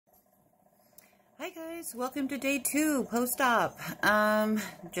Hi guys, welcome to day 2 post-op.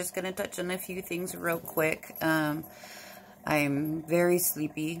 Just gonna touch on a few things real quick. I'm very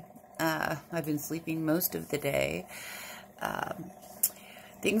sleepy. I've been sleeping most of the day.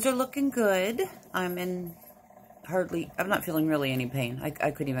 Things are looking good. I'm not feeling really any pain.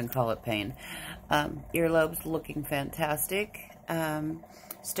 I couldn't even call it pain. Earlobes looking fantastic.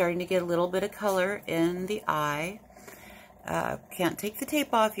 Starting to get a little bit of color in the eye. Can't take the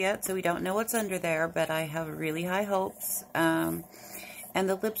tape off yet, so we don't know what's under there, but I have really high hopes. And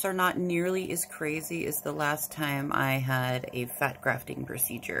the lips are not nearly as crazy as the last time I had a fat grafting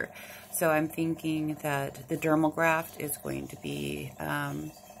procedure. So I'm thinking that the dermal graft is going to be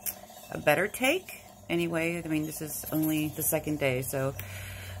a better take. Anyway, I mean, this is only the second day, so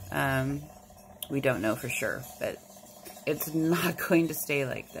we don't know for sure, but it's not going to stay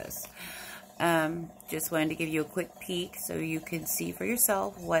like this. Just wanted to give you a quick peek so you can see for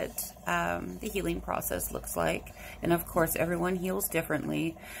yourself what the healing process looks like. And of course, everyone heals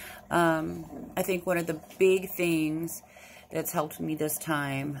differently. I think one of the big things that's helped me this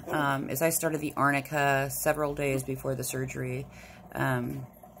time is I started the arnica several days before the surgery,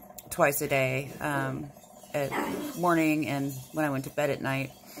 twice a day, at morning and when I went to bed at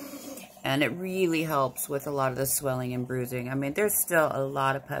night. And it really helps with a lot of the swelling and bruising. I mean, there's still a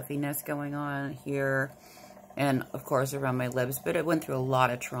lot of puffiness going on here and, of course, around my lips, but it went through a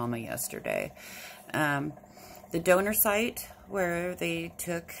lot of trauma yesterday. The donor site where they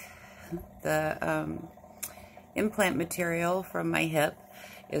took the implant material from my hip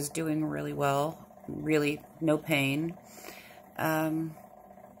is doing really well. Really, no pain.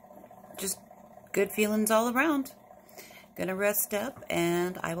 Just good feelings all around. Gonna rest up,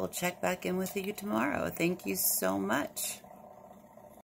 and I will check back in with you tomorrow. Thank you so much.